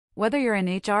Whether you're in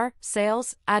HR,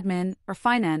 sales, admin, or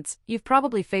finance, you've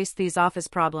probably faced these office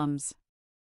problems.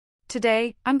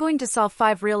 Today, I'm going to solve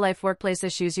 5 real-life workplace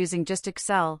issues using just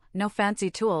Excel, no fancy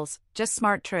tools, just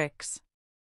smart tricks.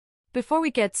 Before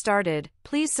we get started,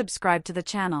 please subscribe to the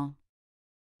channel.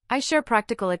 I share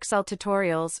practical Excel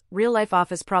tutorials, real-life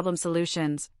office problem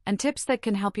solutions, and tips that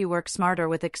can help you work smarter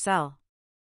with Excel.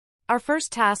 Our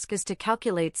first task is to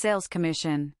calculate sales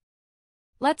commission.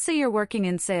 Let's say you're working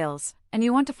in sales, and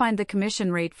you want to find the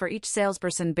commission rate for each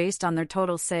salesperson based on their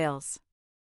total sales.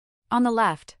 On the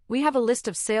left, we have a list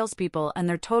of salespeople and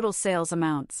their total sales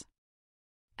amounts.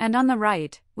 And on the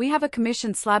right, we have a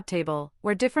commission slab table,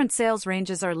 where different sales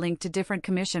ranges are linked to different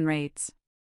commission rates.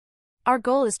 Our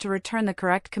goal is to return the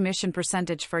correct commission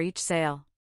percentage for each sale.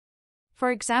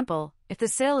 For example, if the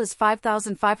sale is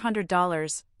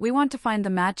 $5,500, we want to find the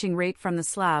matching rate from the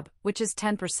slab, which is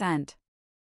 10%.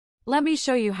 Let me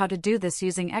show you how to do this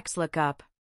using XLOOKUP.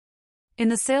 In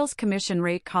the sales commission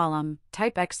rate column,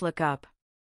 type XLOOKUP.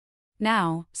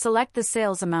 Now, select the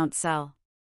sales amount cell.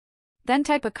 Then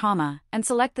type a comma, and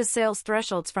select the sales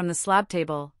thresholds from the slab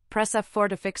table, press F4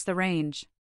 to fix the range.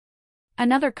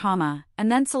 Another comma,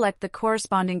 and then select the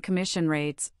corresponding commission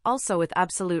rates, also with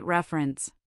absolute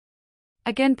reference.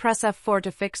 Again press F4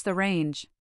 to fix the range.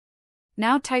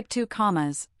 Now type 2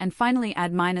 commas, and finally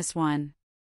add -1.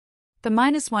 The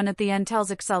 -1 at the end tells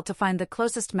Excel to find the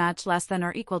closest match less than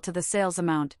or equal to the sales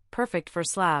amount, perfect for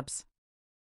slabs.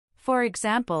 For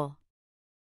example,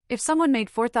 if someone made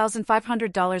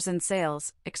 $4,500 in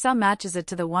sales, Excel matches it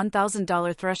to the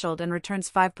 $1,000 threshold and returns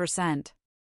 5%.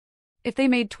 If they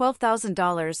made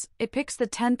 $12,000, it picks the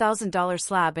 $10,000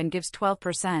 slab and gives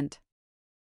 12%.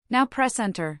 Now press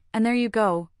Enter, and there you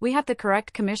go, we have the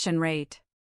correct commission rate.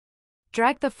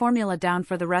 Drag the formula down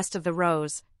for the rest of the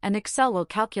rows, and Excel will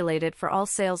calculate it for all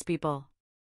salespeople.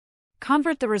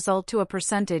 Convert the result to a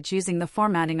percentage using the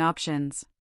formatting options.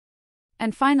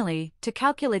 And finally, to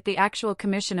calculate the actual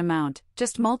commission amount,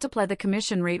 just multiply the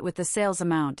commission rate with the sales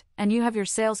amount, and you have your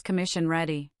sales commission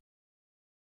ready.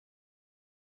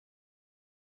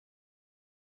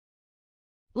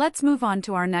 Let's move on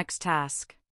to our next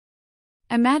task.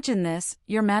 Imagine this,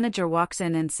 your manager walks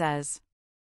in and says,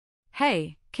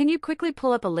 "Hey, can you quickly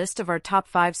pull up a list of our top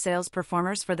 5 sales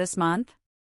performers for this month?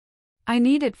 I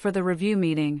need it for the review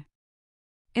meeting."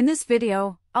 In this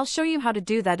video, I'll show you how to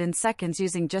do that in seconds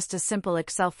using just a simple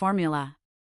Excel formula.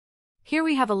 Here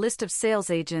we have a list of sales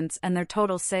agents and their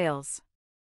total sales.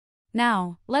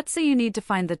 Now, let's say you need to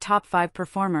find the top 5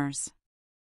 performers.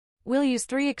 We'll use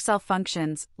 3 Excel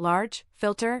functions: large,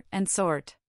 filter, and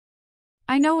sort.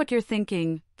 I know what you're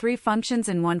thinking, 3 functions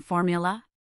in one formula?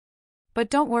 But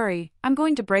don't worry, I'm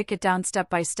going to break it down step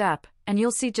by step, and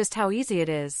you'll see just how easy it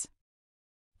is.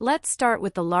 Let's start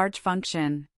with the large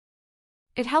function.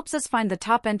 It helps us find the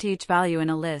top NTH value in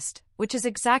a list, which is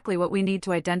exactly what we need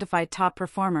to identify top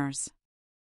performers.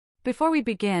 Before we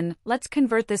begin, let's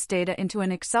convert this data into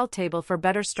an Excel table for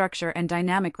better structure and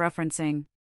dynamic referencing.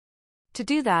 To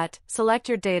do that, select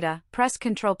your data, press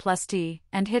Ctrl+T,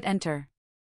 and hit Enter.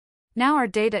 Now our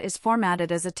data is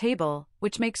formatted as a table,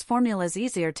 which makes formulas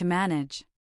easier to manage.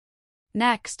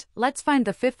 Next, let's find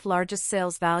the 5th largest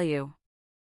sales value.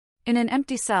 In an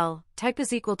empty cell, type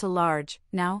is equal to large.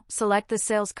 Now, select the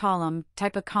sales column,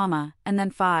 type a comma, and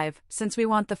then 5, since we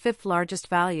want the 5th largest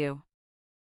value.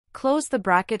 Close the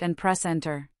bracket and press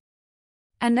Enter.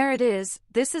 And there it is,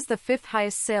 this is the 5th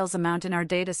highest sales amount in our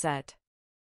dataset.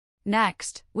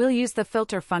 Next, we'll use the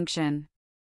filter function.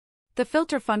 The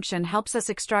filter function helps us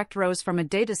extract rows from a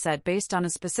dataset based on a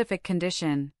specific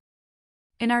condition.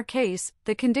 In our case,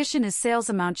 the condition is sales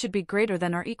amount should be greater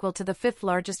than or equal to the 5th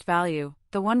largest value,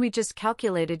 the one we just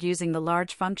calculated using the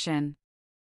large function.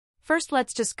 First,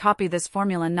 let's just copy this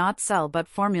formula, not cell but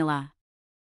formula.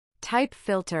 Type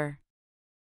filter.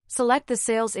 Select the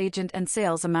sales agent and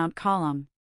sales amount column.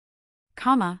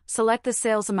 Comma, select the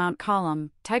sales amount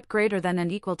column, type greater than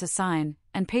and equal to sign,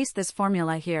 and paste this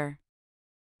formula here.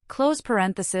 Close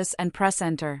parenthesis and press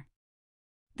Enter.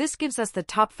 This gives us the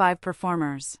top 5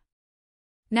 performers.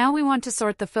 Now we want to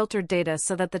sort the filtered data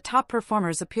so that the top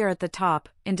performers appear at the top,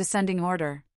 in descending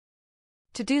order.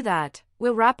 To do that,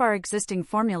 we'll wrap our existing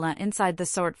formula inside the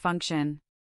sort function.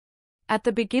 At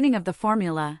the beginning of the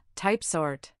formula, type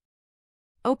sort.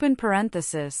 Open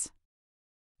parenthesis.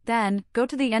 Then, go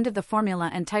to the end of the formula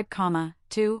and type comma,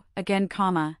 2, again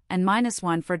comma, and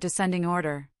 -1 for descending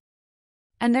order.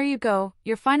 And there you go,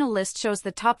 your final list shows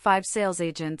the top 5 sales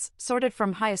agents, sorted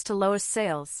from highest to lowest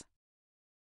sales.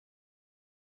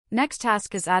 Next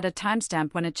task is add a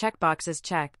timestamp when a checkbox is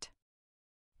checked.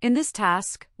 In this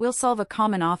task, we'll solve a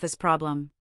common office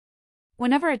problem.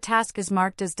 Whenever a task is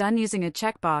marked as done using a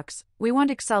checkbox, we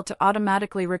want Excel to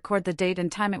automatically record the date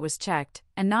and time it was checked,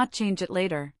 and not change it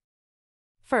later.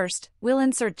 First, we'll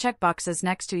insert checkboxes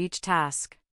next to each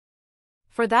task.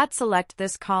 For that, select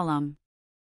this column.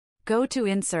 Go to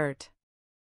Insert.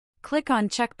 Click on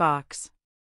Checkbox.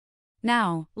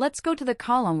 Now, let's go to the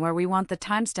column where we want the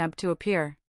timestamp to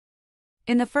appear.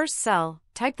 In the first cell,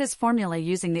 type this formula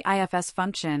using the IFS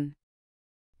function.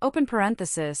 Open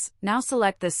parenthesis, now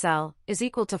select this cell, is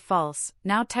equal to false,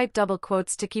 now type double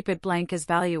quotes to keep it blank as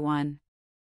value 1.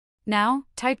 Now,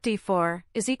 type D4,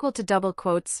 is equal to double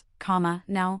quotes, comma,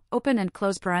 now, open and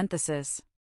close parenthesis.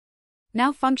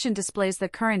 Now function displays the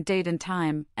current date and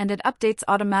time, and it updates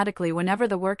automatically whenever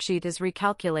the worksheet is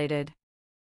recalculated.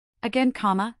 Again,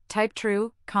 comma, type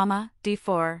true, comma,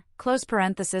 D4, close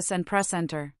parenthesis and press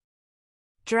enter.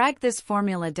 Drag this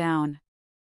formula down.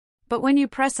 But when you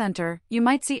press enter, you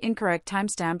might see incorrect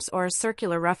timestamps or a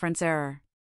circular reference error.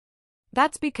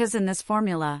 That's because in this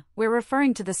formula, we're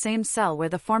referring to the same cell where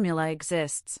the formula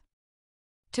exists.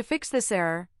 To fix this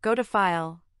error, go to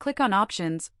File, click on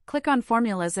Options, click on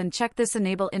Formulas and check this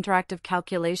Enable Interactive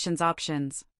Calculations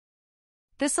options.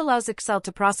 This allows Excel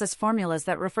to process formulas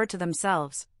that refer to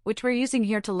themselves, which we're using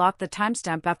here to lock the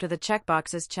timestamp after the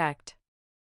checkbox is checked.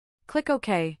 Click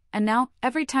OK, and now,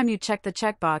 every time you check the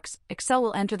checkbox, Excel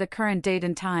will enter the current date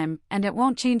and time, and it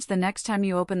won't change the next time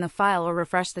you open the file or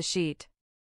refresh the sheet.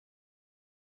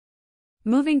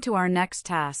 Moving to our next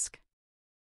task.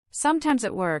 Sometimes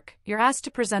at work, you're asked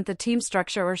to present the team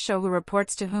structure or show who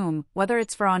reports to whom, whether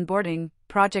it's for onboarding,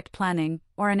 project planning,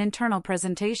 or an internal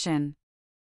presentation.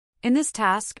 In this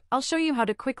task, I'll show you how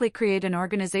to quickly create an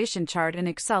organization chart in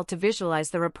Excel to visualize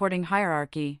the reporting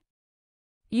hierarchy.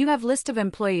 You have a list of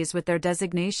employees with their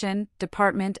designation,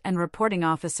 department, and reporting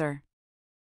officer.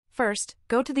 First,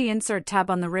 go to the Insert tab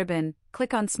on the ribbon,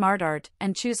 click on Smart Art,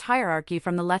 and choose Hierarchy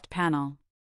from the left panel.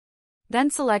 Then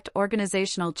select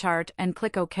Organizational Chart and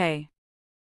click OK.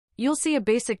 You'll see a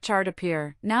basic chart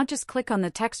appear. Now just click on the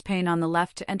text pane on the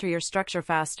left to enter your structure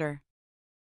faster.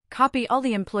 Copy all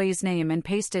the employees' name and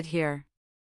paste it here.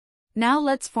 Now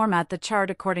let's format the chart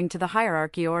according to the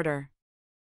hierarchy order.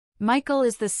 Michael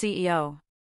is the CEO.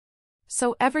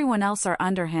 So everyone else are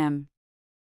under him.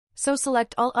 So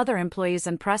select all other employees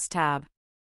and press Tab.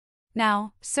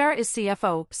 Now, Sarah is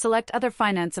CFO, select other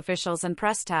finance officials and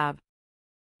press Tab.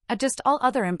 Adjust all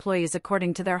other employees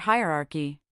according to their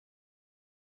hierarchy.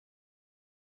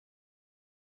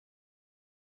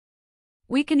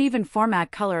 We can even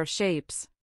format color shapes.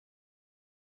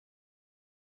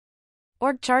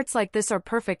 Org charts like this are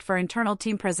perfect for internal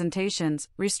team presentations,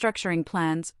 restructuring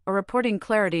plans, or reporting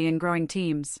clarity in growing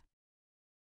teams.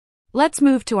 Let's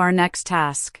move to our next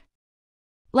task.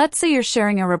 Let's say you're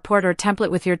sharing a report or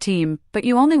template with your team, but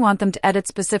you only want them to edit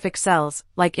specific cells,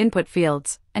 like input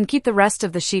fields, and keep the rest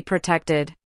of the sheet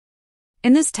protected.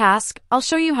 In this task, I'll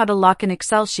show you how to lock an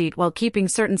Excel sheet while keeping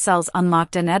certain cells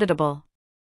unlocked and editable.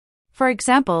 For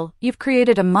example, you've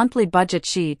created a monthly budget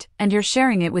sheet, and you're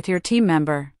sharing it with your team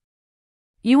member.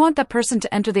 You want that person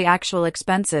to enter the actual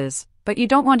expenses, but you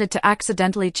don't want it to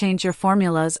accidentally change your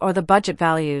formulas or the budget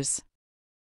values.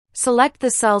 Select the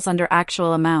cells under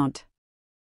Actual Amount.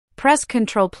 Press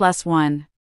Ctrl+1.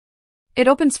 It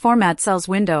opens Format Cells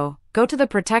window, go to the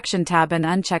Protection tab and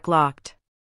uncheck Locked.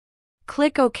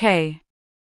 Click OK.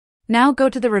 Now go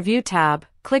to the Review tab,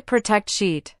 click Protect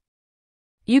Sheet.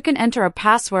 You can enter a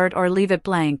password or leave it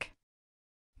blank.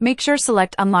 Make sure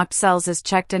Select Unlocked Cells is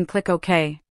checked and click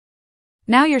OK.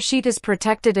 Now your sheet is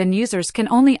protected and users can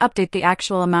only update the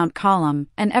Actual Amount column,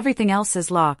 and everything else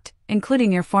is locked,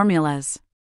 including your formulas.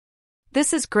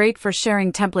 This is great for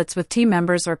sharing templates with team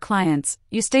members or clients.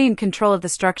 You stay in control of the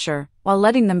structure, while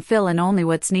letting them fill in only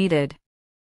what's needed.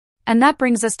 And that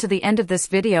brings us to the end of this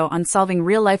video on solving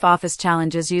real-life office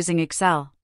challenges using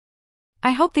Excel.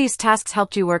 I hope these tasks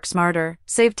helped you work smarter,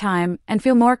 save time, and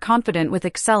feel more confident with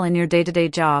Excel in your day-to-day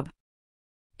job.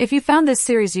 If you found this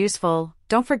series useful,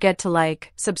 don't forget to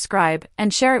like, subscribe,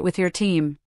 and share it with your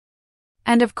team.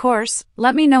 And of course,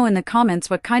 let me know in the comments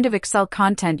what kind of Excel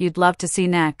content you'd love to see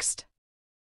next.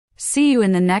 See you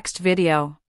in the next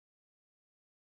video.